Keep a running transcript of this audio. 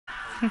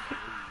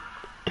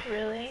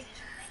Really?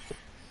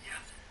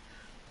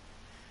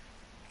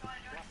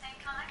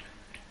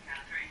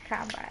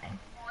 Combine.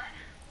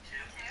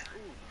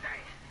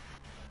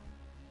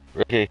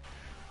 Ricky.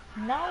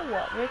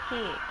 No,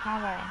 Ricky.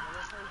 Combine.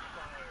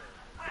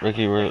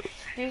 Ricky, we're...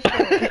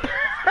 Stupid.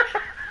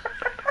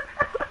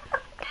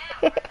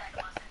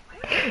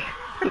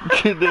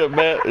 That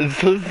Matt is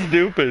so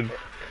stupid.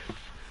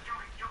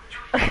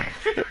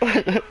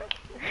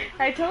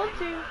 I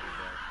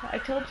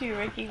told you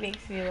Ricky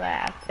makes me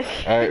laugh.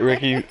 Alright,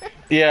 Ricky.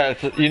 Yeah,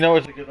 you know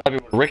it's a good idea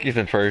when Ricky's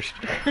in first.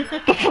 The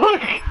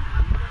fuck?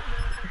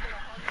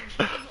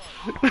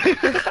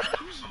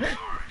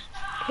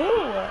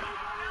 Who?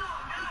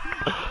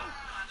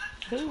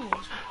 Who?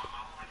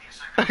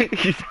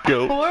 He's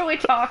Goat. Who are we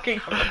talking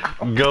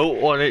about?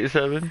 Goat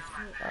 187.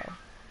 Oh.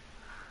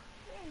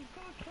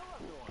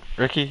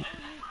 Ricky,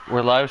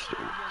 we're live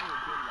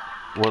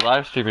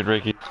streaming,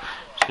 Ricky.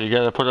 So you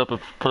gotta put up a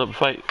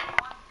fight.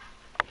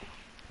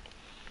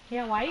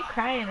 Yeah, why are you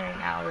crying right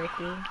now,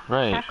 Ricky?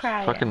 Right. Stop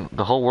crying. Fucking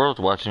the whole world's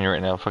watching you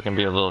right now. Fucking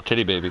be a little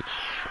titty baby.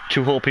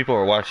 2 whole people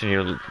are watching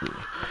you.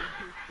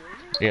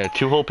 Yeah,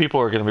 2 whole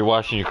people are gonna be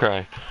watching you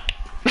cry.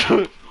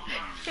 You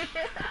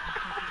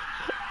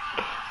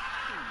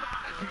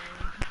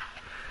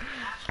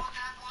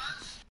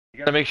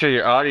gotta make sure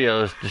your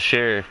audio is to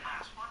share.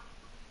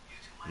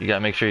 You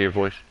gotta make sure your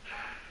voice.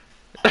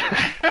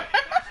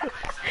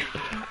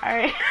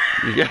 Alright.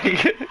 You gotta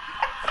get...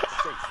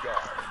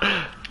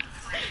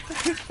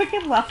 I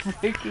fucking love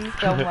Ricky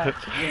so much.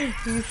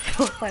 He's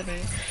so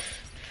funny.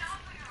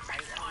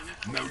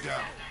 No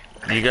doubt.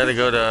 You gotta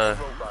go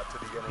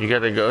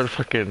to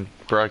fucking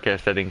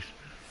broadcast settings.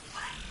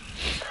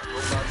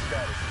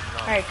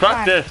 Alright,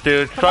 Fuck this,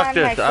 dude. Come Fuck on,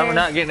 this. Hector. I'm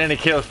not getting any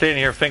kills standing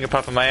here finger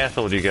popping my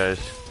asshole with you guys.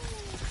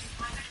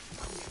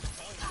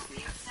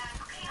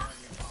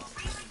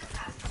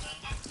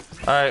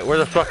 Alright, where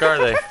the fuck are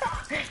they?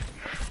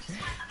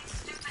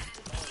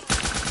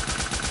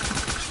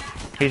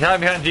 He's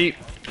hiding behind Jeep.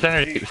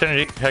 Center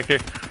Jeep, Hector.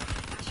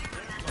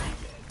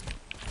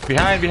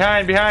 Behind!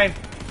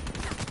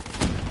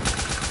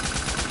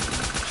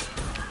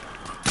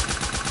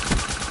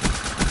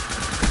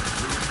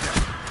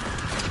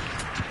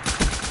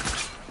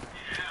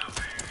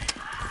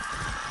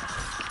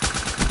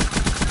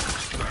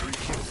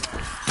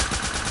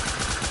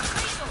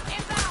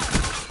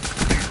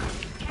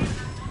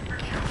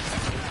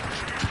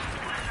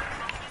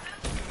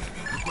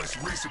 Request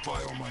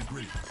resupply on my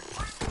grid.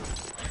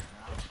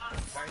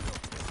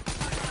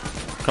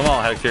 Come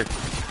on, Hector.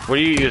 What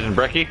are you using,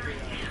 Brecci?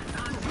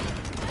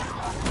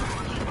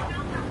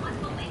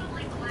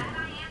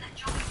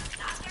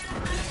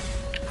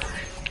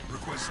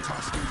 Request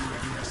task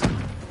readiness.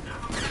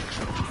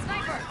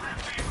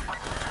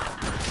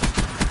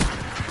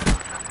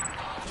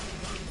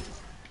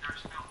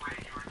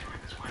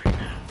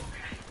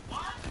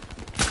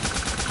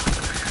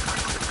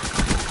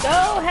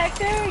 Go,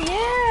 Hector!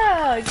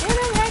 Yeah! Get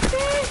him,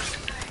 Hector!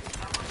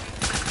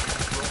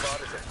 Robot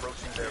is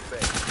approaching their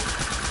base.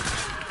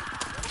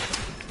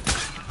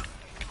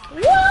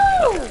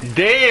 Woo!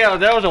 Damn,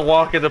 that was a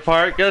walk in the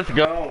park. Let's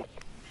go.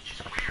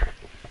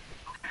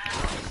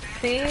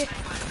 See? We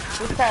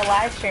start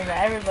live streaming,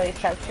 everybody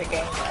starts the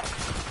game up.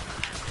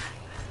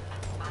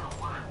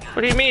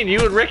 What do you mean?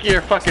 You and Ricky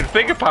are fucking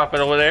finger popping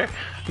over there.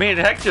 Me and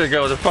Hector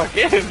go the fuck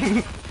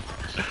in.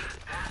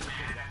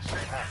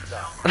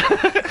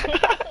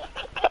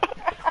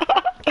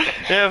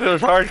 Yeah, if it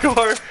was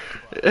hardcore.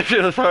 If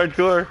it was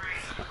hardcore.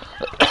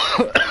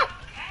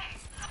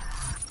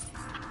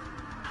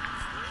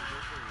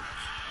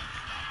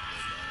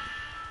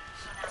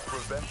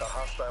 Prevent the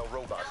hostile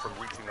robot from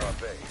reaching our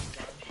base.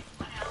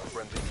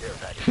 Friendly care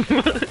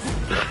package.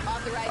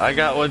 I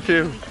got one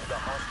too. The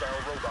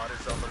hostile robot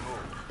is on the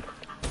move.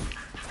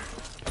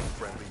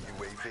 Friendly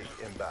UAV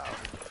inbound.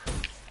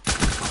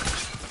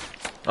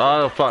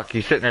 Oh fuck,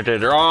 he's sitting right there.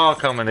 They're all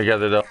coming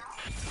together though.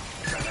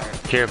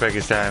 Care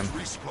package time.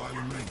 Resupply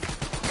remaining.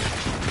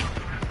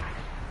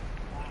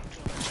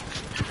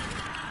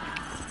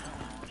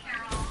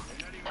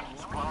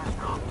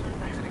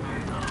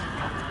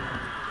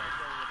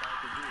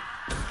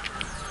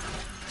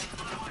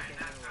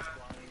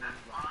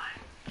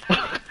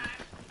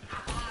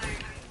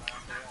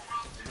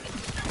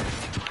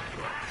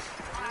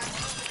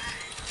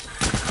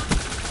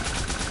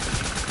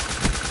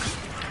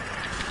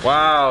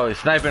 Wow, he's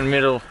sniping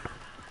middle.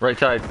 Right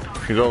side.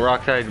 You go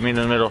rock side, me in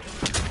the middle.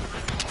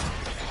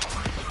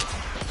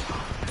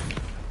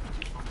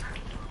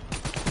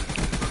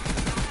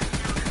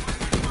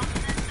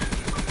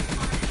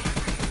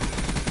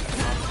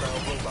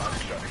 Hostile robot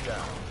shut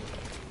down.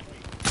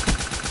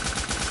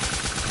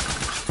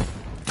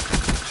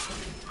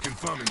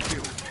 Confirming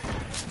kill.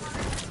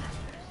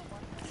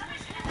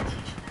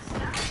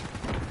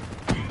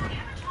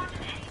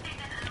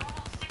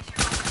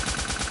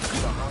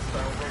 The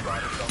hostile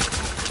robot is on the move.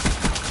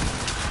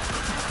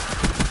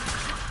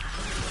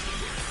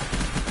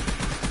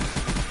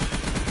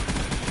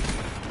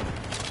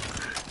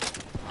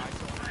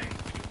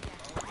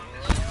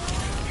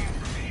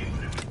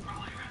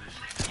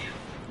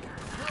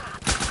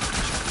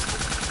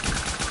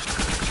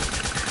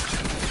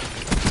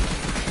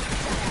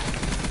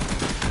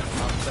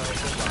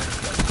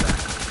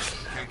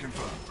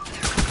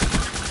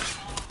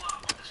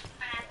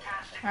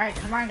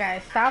 Alright, come on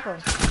guys, stop him.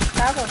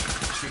 Stop him.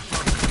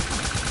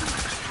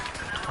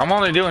 I'm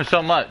only doing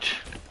so much.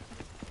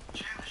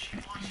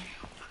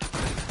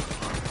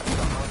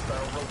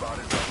 Hostile robot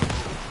is on the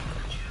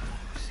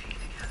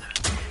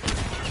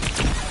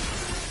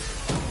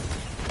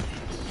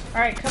move.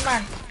 Alright, come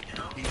on.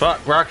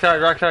 Fuck, rock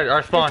side,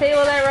 our spawn.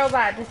 Disable that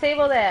robot.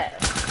 Disable that.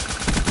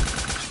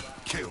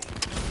 Kill.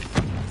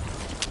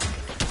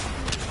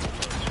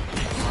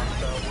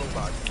 Hostile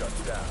robot shut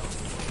down.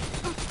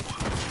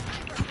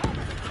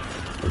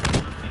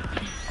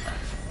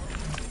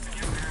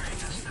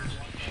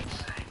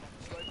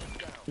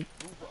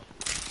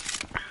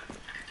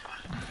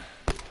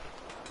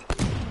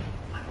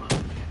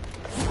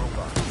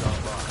 Robot is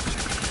online.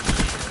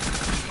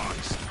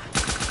 Nice.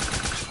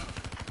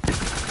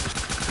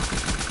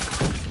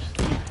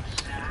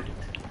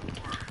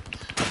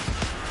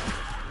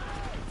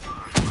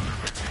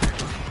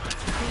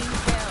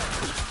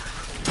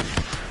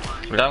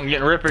 I'm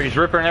getting Ripper, he's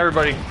ripping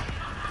everybody.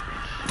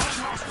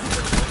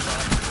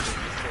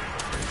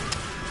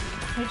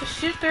 He just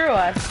shoot through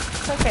us.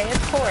 It's okay,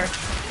 it's core.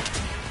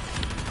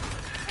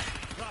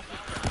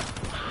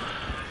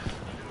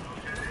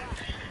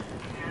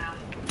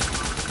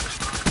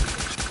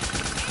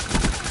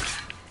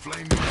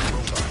 Flame.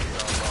 Robot is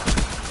online.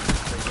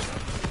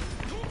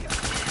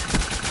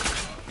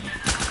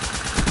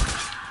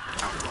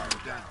 Outlier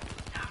down.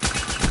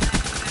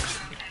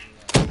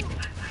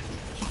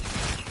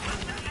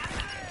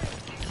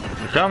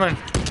 They're coming.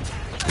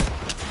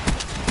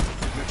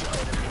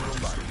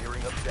 Robot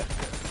nearing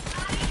objective.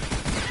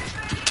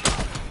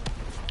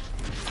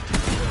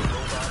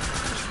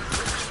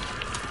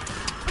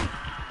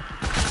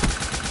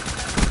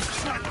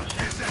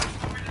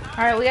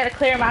 Alright, we gotta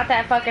clear him out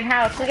that fucking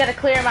house. We gotta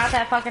clear him out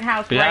that fucking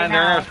house right Behind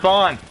their now.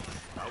 spawn.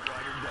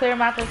 Clear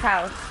him out this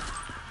house.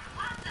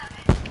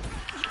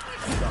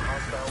 The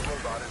hostile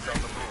robot is on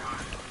the move.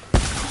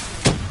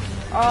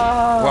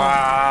 Oh.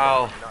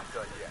 Wow. Not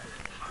done yet.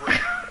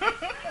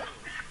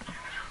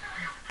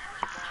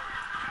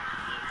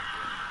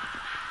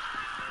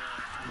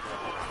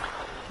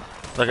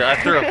 Look, I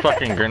threw a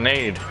fucking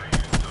grenade.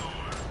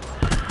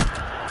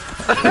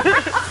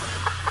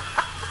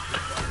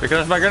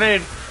 Because my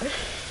grenade.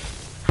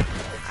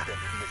 Extended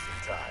missing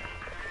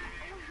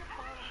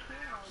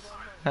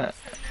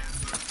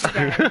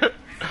time.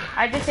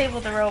 I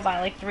disabled the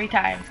robot like 3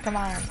 times. Come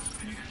on.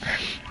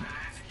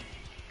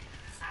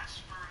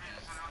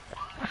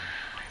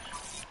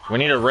 We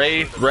need a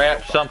wraith,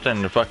 wrap,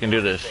 something to fucking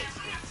do this.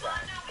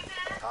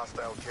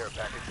 Hostile care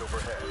package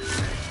overhead.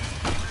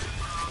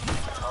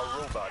 Our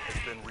robot has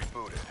been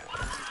rebooted.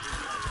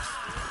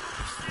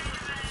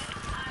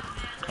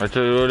 That's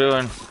what we're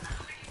doing.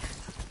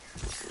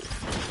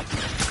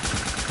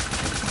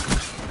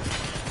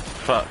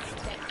 Fuck.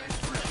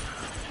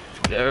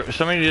 Yeah,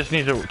 somebody just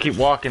needs to keep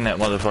walking that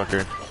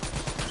motherfucker.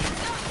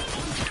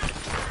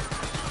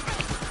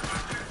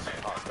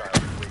 Hostile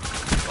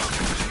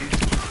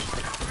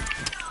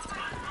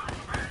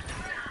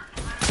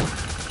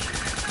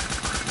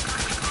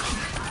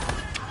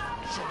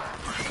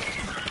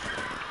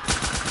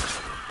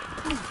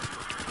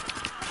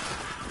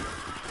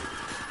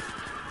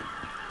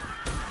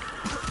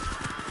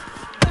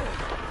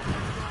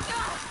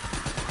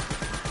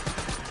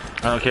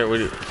I don't care. We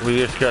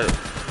just got.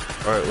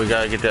 All right, we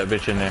gotta get that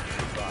bitch in there.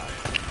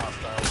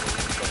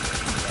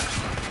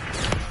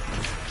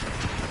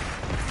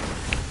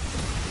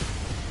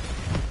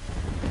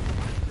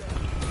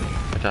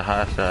 It's a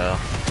hostile.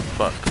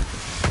 Fuck.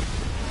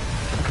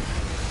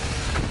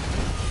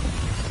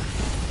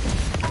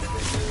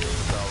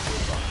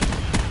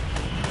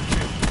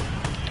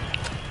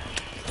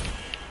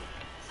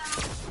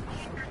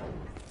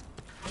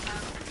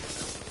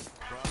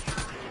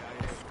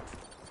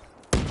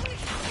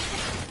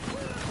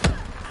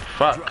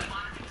 Fuck.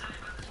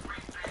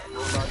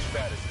 robot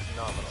status is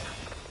nominal.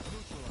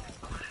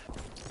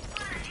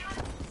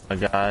 My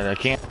God, I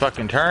can't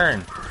fucking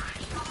turn.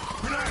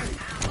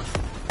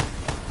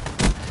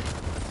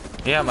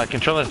 Yeah, my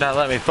controller's not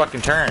letting me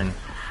fucking turn.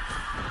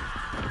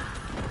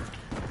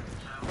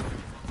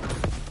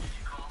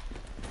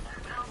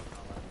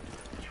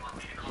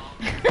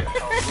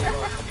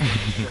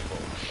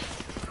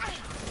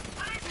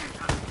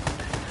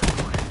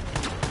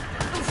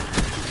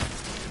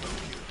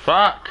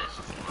 Fuck.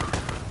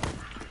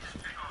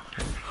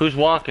 Who's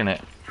walking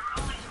it?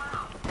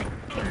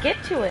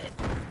 Get to it.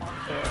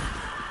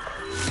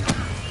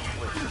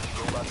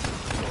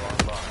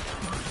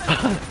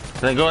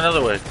 Then go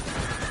another way.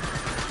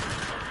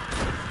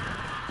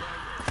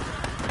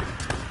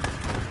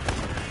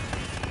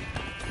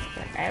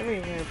 They're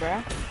everywhere,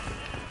 bro.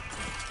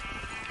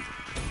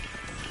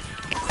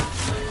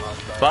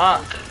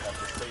 Fuck. Have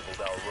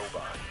disabled our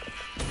robot.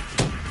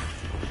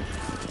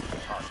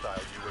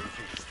 Hostile UAV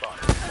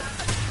spotted.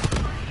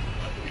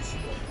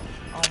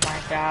 Oh my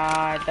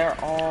God, they're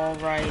all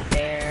right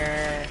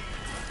there.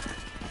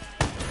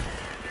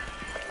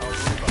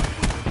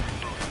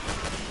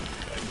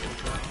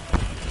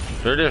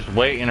 They're just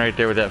waiting right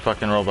there with that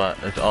fucking robot.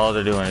 That's all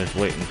they're doing is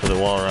waiting for the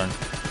wall run.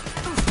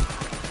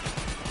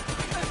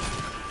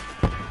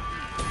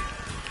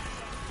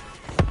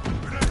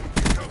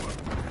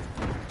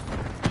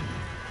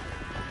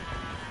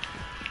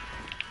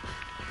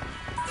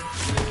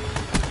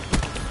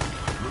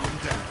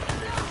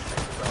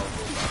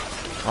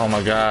 Oh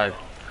my god.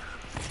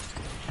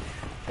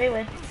 They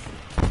win.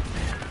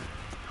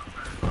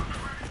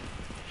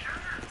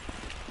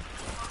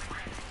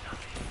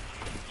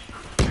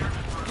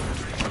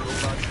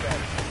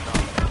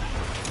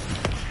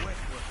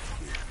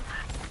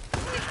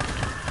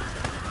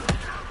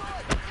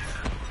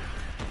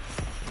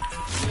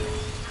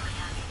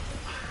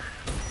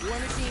 War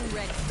machine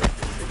ready.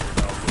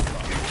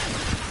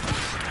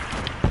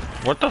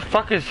 What the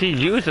fuck is he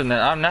using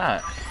that I'm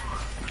not?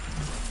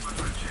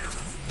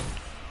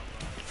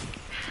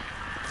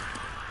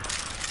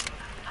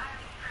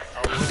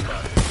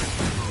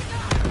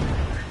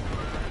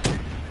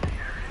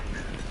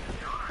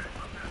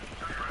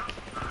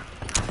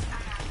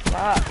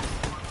 Fuck.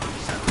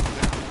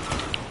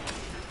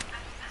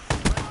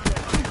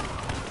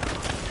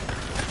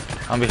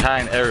 I'm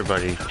behind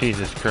everybody.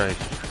 Jesus Christ.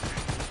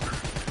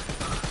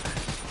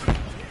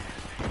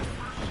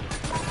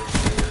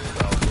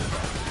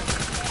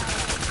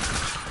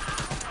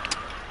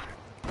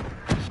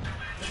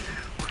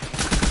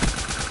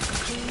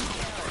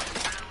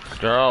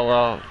 They're all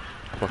out.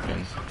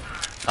 Fucking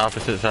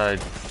opposite side.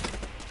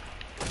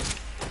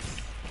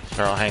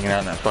 They're all hanging out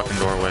in that fucking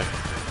doorway.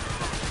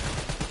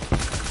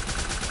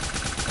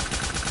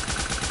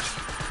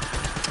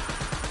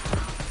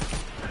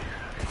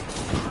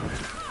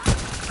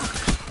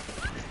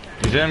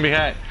 He's in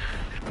behind.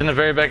 In the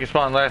very back of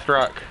spawn, last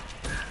rock.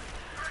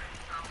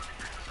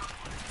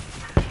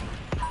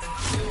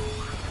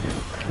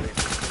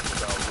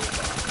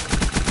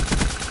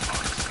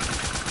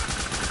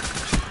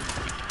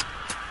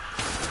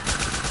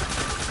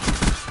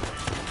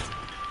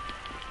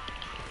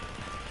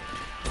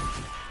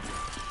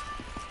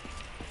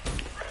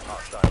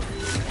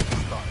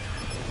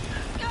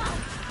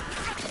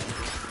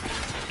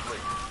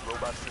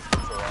 Robot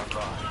systems are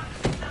online.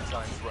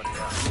 Time's running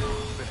out.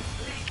 Finish this.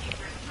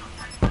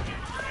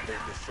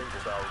 They've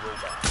disabled our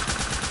robot.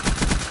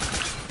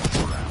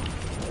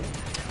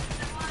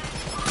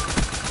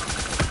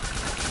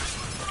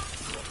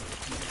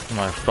 Oh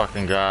my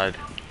fucking god.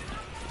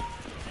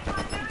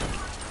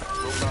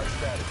 Robot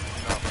status is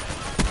nominal.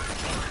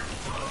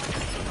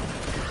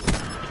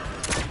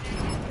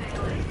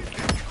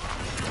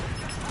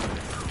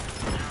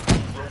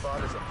 Robot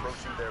is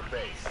approaching their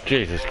base.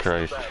 Jesus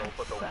Christ. Battle,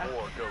 but the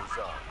war goes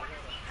on.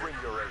 Bring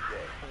your A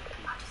game.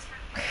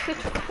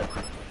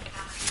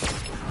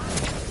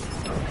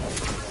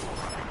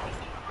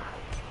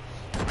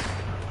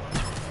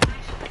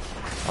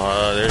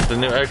 There's the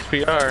new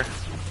XPR.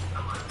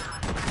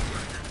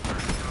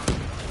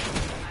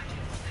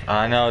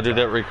 I know, dude,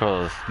 that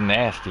recoil is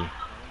nasty.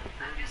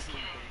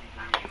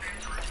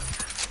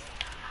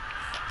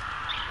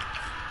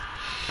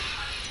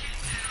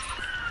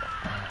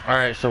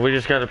 Alright, so we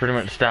just gotta pretty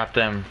much stop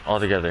them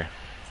altogether.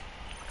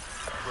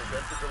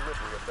 Prevent the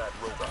delivery of that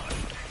robot.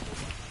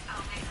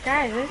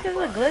 Guys, this is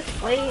a glitch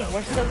play.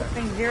 We're still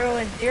going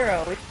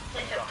 0-0. We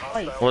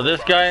play. Well,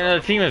 this guy in the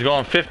team is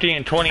going 50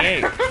 and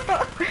 28.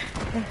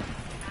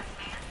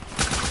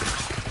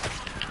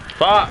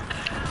 Fuck!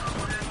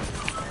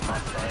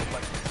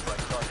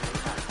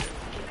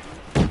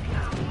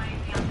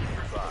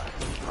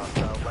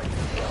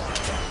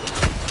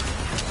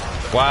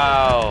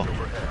 Wow.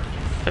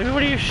 Baby,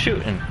 what are you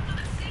shooting?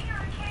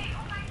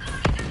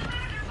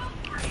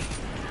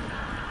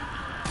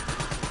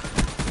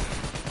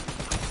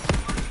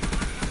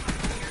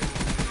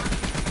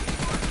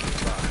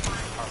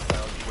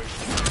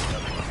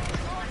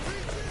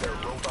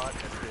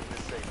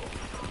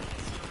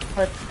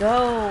 Let's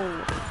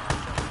go.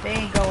 They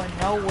ain't going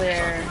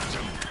nowhere.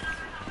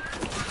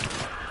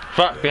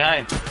 Fuck,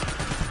 behind.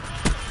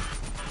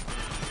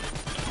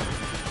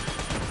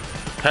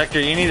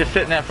 Hector, you need to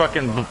sit in that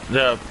fucking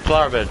the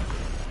flower bed.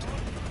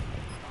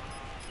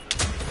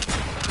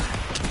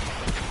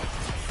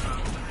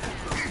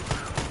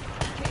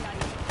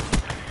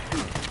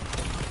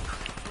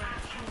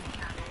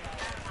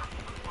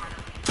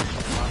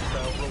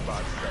 Hostile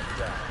robot shut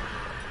down.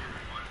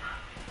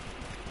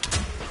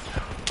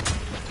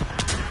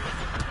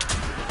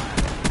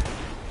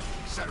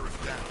 Sheriff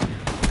down.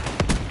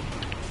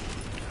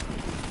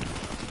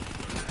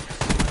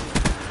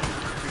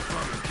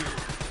 Confirming kill.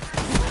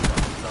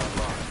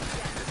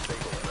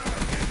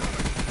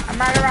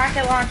 I'm out of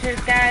rocket launchers,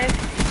 guys.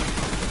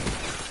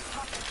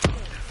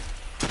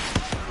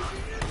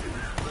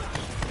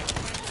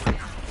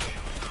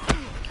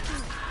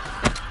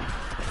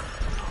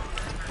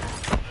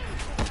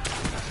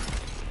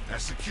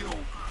 That's a kill.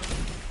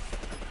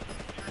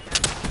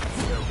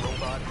 Their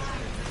robot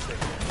has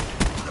been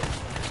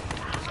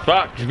disabled.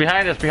 Fuck, he's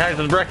behind us, behind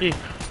us, Brecky.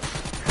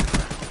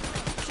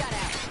 Shut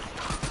out.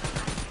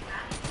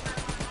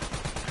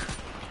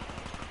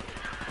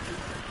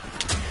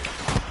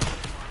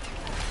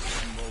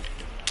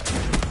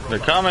 They're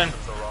coming.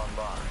 Are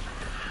online.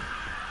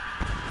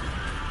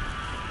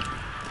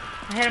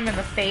 I hit him in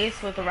the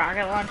face with a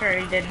rocket launcher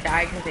and he didn't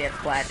die because he had a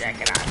flat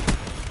jacket on.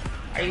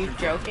 Are you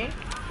joking?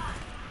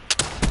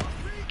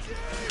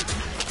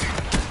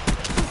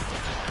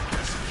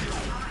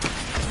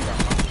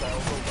 Hostile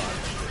robot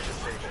has been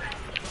disabled.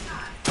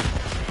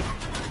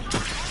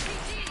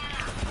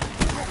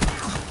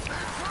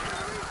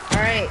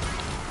 Alright.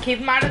 Keep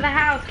him out of the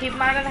house. Keep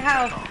him out of the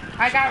house.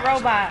 I got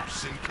robot.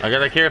 I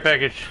got a care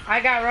package.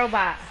 I got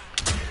robot.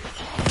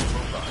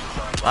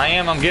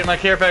 I'm getting my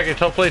care package.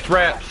 Hopefully it's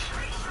wraps.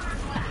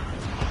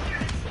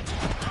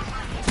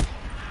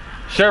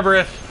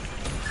 Cerberus.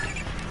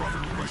 Prophet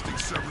requesting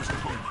Cerberus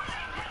deployment.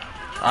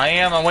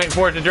 I'm waiting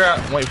for it to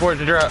drop.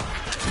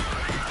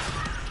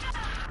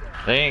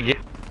 They ain't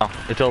getting.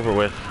 Oh, it's over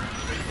with.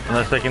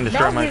 Unless they can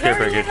destroy No, my he's care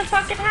already in package. the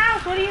fucking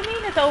house. What do you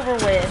mean it's over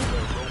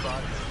with?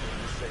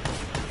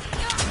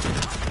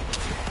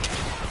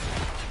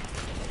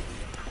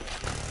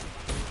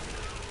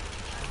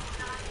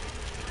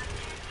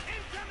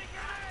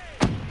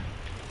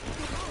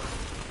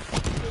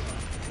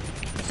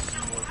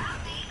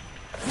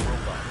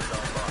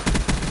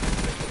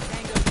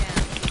 Tango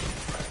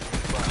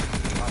down.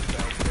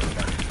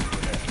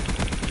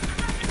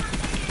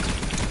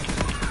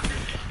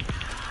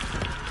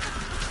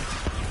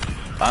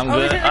 I'm Oh,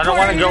 he's good. in the I don't corner,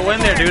 want to he's in go the in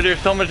there, corner. dude. There's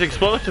so much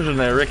explosives in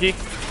there, Ricky.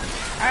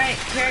 Alright,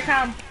 here it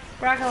comes.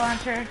 Rocket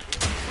launcher.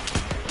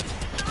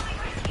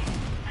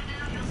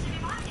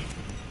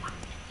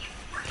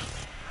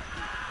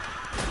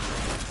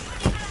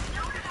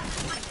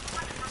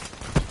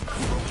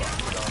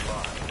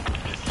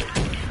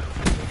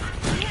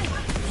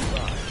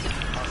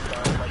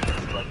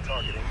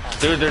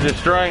 Dude, they're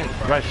destroying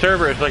my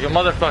server. It's like a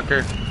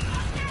motherfucker.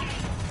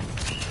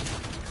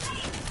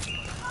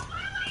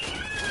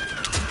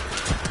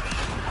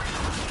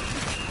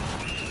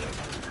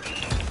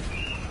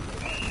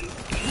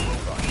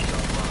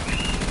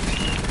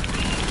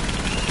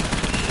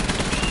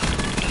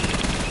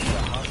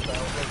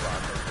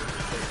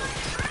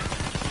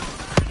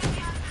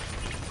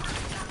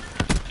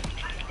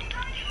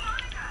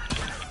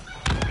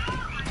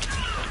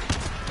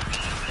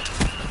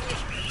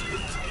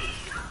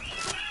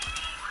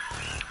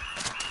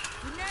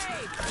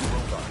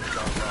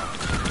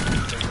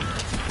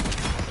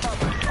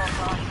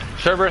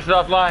 Cerberus is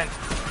offline.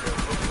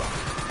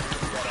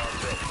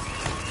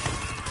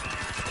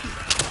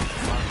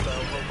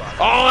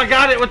 Oh, I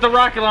got it with the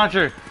rocket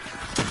launcher.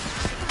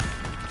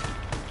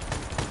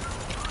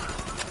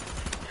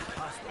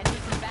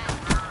 Enemies in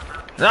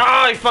back.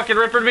 No, he fucking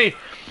ripping me.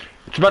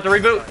 It's about to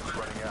reboot.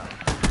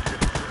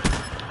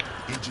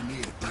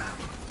 Engineer down.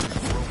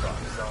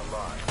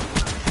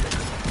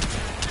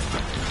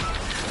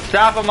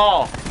 Stop them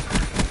all.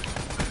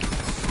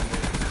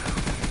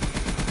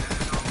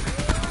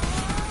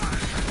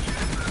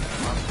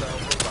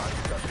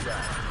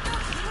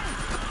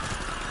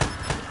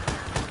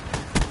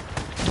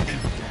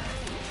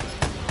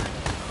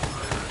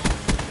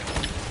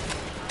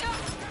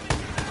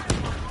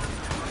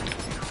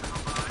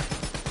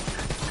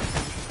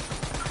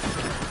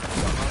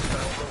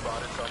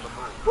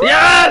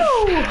 Yes!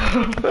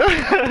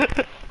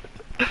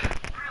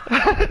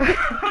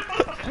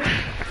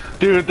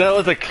 Dude, that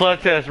was a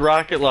clutch ass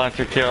rocket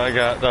launcher kill I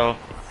got though.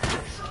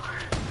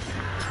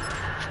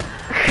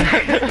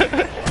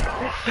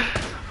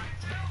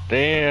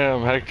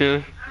 Damn,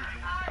 Hector.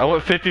 I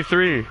went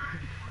 53. It's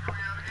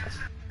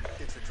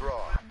a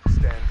draw.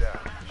 Stand down.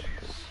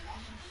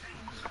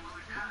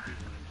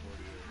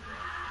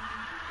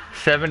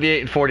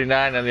 78 and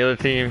 49 on the other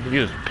team. He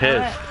was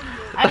pissed.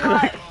 I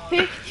got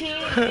 15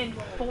 and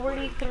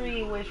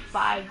 43 with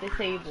 5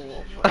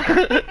 disabled.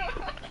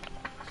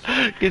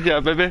 Good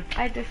job, baby.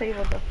 I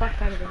disabled the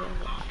fuck out of the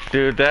robot.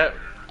 Dude,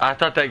 I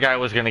thought that guy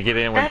was gonna get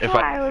in when, That's if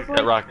why I I was that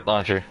like- rocket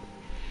launcher.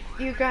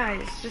 You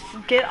guys, just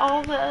get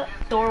all the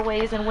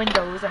doorways and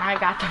windows and I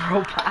got the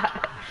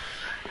robot.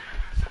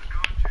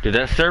 Dude,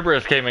 that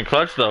Cerberus came in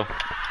clutch though.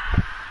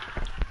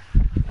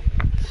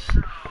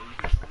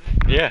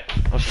 Yeah,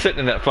 I was sitting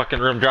in that fucking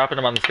room, dropping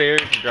him on the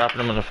stairs, and dropping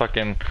him on the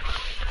fucking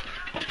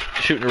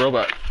shooting the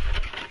robot.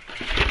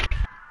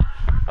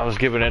 I was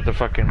giving it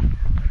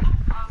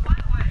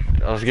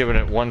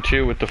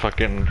 1-2 with the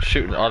fucking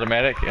shooting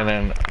automatic, and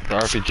then the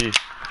RPG.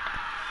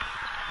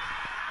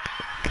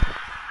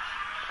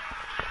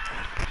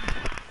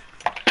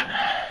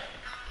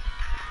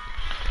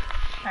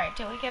 Alright,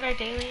 did we get our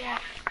daily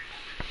yet?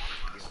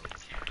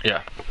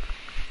 Yeah.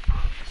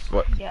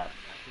 What? Yep.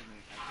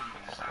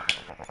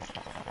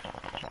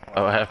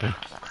 Oh, what happened?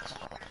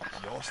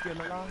 Y'all still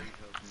alive?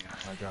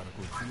 I got a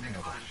good feeling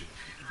about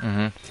it.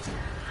 Mm-hmm.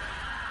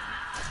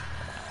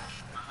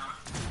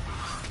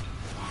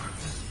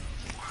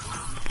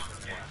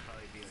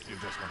 You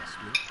just wanna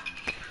split?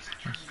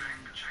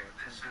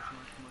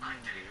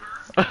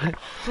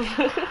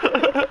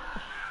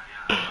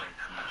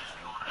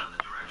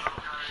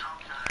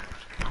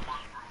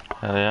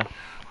 Hell yeah.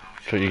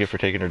 That's what you get for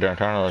taking her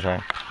downtown all the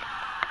time.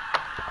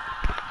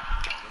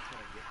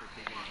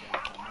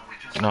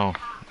 No,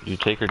 you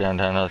take her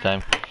downtown all the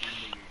time.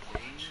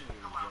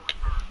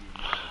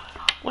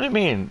 What do you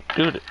mean?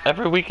 Dude,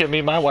 every weekend me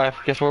and my wife,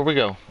 guess where we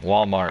go?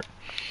 Walmart.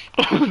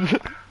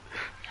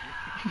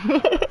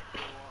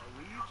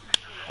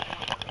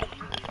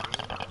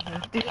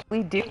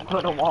 We do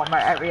go to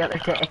Walmart every other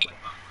day.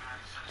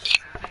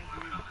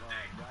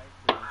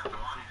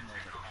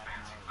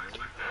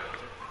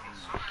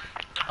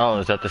 Oh,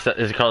 is that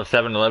is it called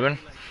 7-Eleven?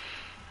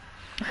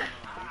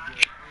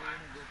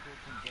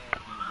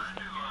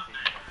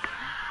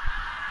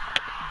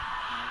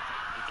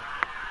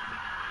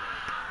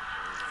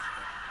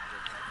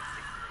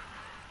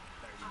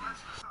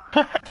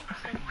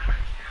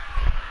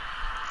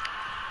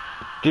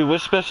 Dude,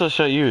 what specialist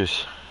should I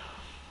use?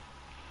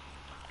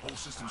 Whole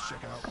systems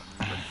check out.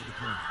 Ready for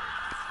deployment.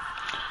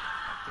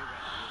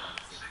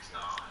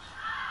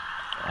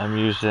 I'm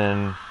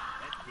using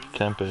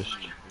Tempest.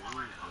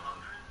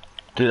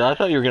 Dude, I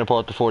thought you were gonna pull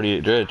out the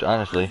 48 dredge,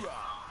 honestly.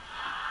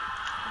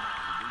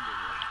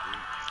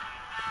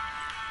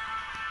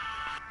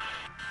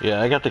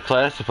 Yeah, I got the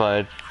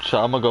classified,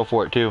 so I'm gonna go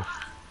for it too.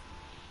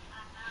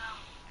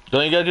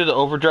 Don't you gotta do the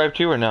overdrive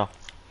too, or no?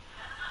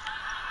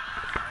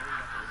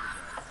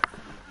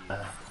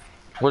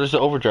 What is the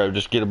overdrive?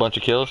 Just get a bunch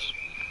of kills?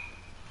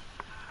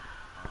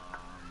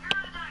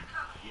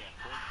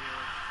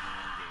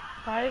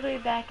 Why did we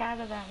back out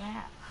of that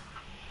map?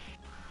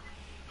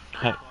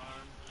 Hey,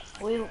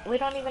 We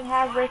don't even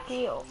have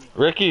Ricky.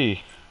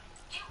 Ricky!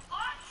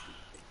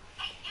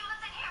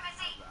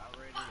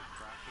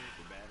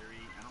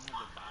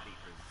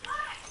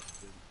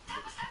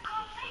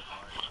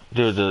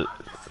 Dude, the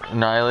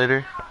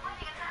Annihilator?